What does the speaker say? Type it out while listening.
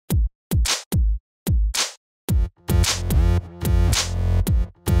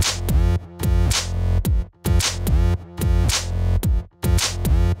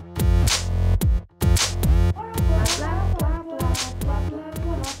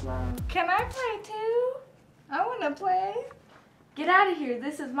Can I play too? I want to play. Get out of here.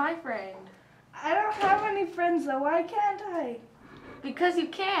 This is my friend. I don't have any friends though. Why can't I? Because you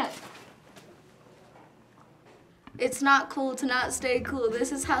can't. It's not cool to not stay cool.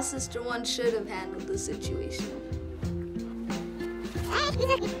 This is how Sister One should have handled the situation.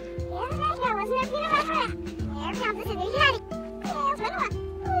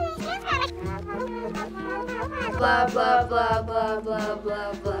 Blah, blah, blah, blah, blah,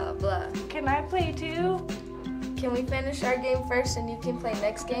 blah, blah, blah. Can I play too? Can we finish our game first and you can play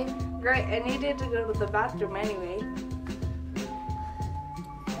next game? Right, I needed to go to the bathroom anyway.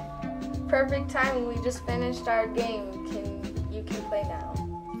 Perfect timing, we just finished our game. You can play now.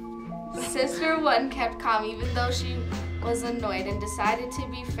 Sister One kept calm even though she was annoyed and decided to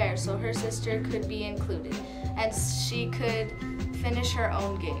be fair so her sister could be included and she could finish her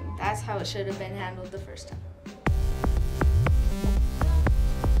own game. That's how it should have been handled the first time.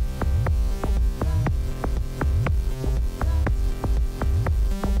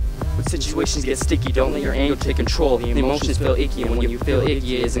 When situations get sticky, don't let your anger take control. The emotions feel icky, and when you feel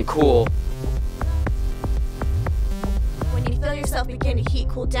icky, it isn't cool. When you feel yourself begin to heat,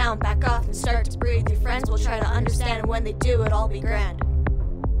 cool down, back off and start to breathe. Your friends will try to understand, and when they do, it'll all be grand.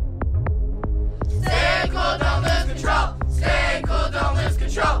 Stay cool, don't lose control. Stay cool, don't lose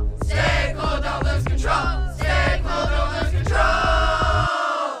control. Stay cool, don't lose control.